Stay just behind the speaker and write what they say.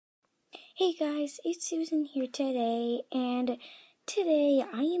Hey guys, it's Susan here today, and today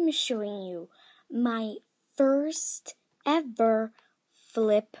I am showing you my first ever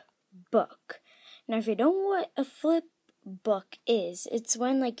flip book. Now, if you don't know what a flip book is, it's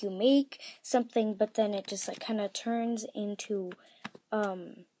when like you make something, but then it just like kind of turns into a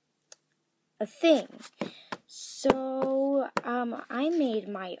thing. So I made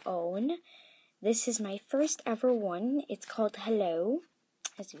my own. This is my first ever one. It's called Hello.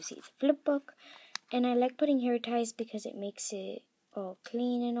 As you see, it's a flip book, and I like putting hair ties because it makes it all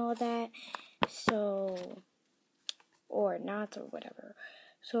clean and all that, so, or knots or whatever.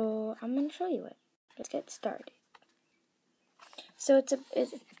 So I'm going to show you it. Let's get started. So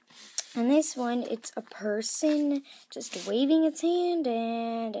on this one, it's a person just waving its hand,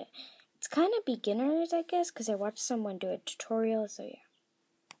 and it's kind of beginners, I guess, because I watched someone do a tutorial, so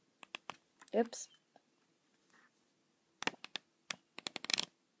yeah. Oops.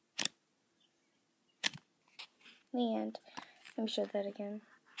 And let me show that again.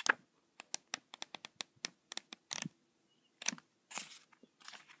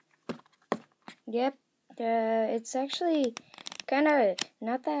 Yep, it's actually kind of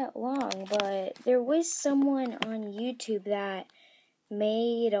not that long, but there was someone on YouTube that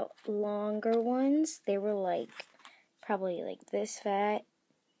made longer ones. They were like probably like this fat,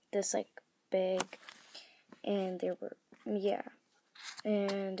 this like big, and they were, yeah,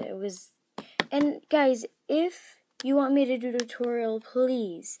 and it was. And guys, if you want me to do a tutorial,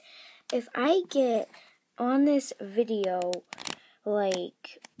 please, if I get on this video,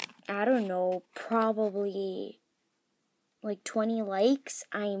 like, I don't know, probably like 20 likes,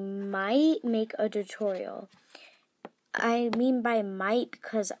 I might make a tutorial. I mean by might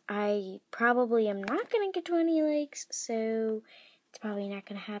because I probably am not going to get 20 likes, so it's probably not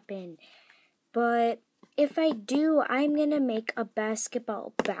going to happen. But if I do, I'm going to make a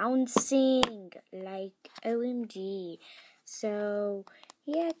basketball bouncing, like OMG. So,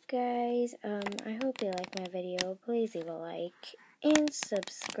 yeah guys, I hope you like my video. Please leave a like and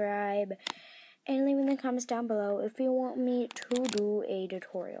subscribe. And leave in the comments down below if you want me to do a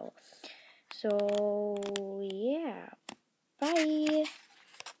tutorial. So, yeah. Bye.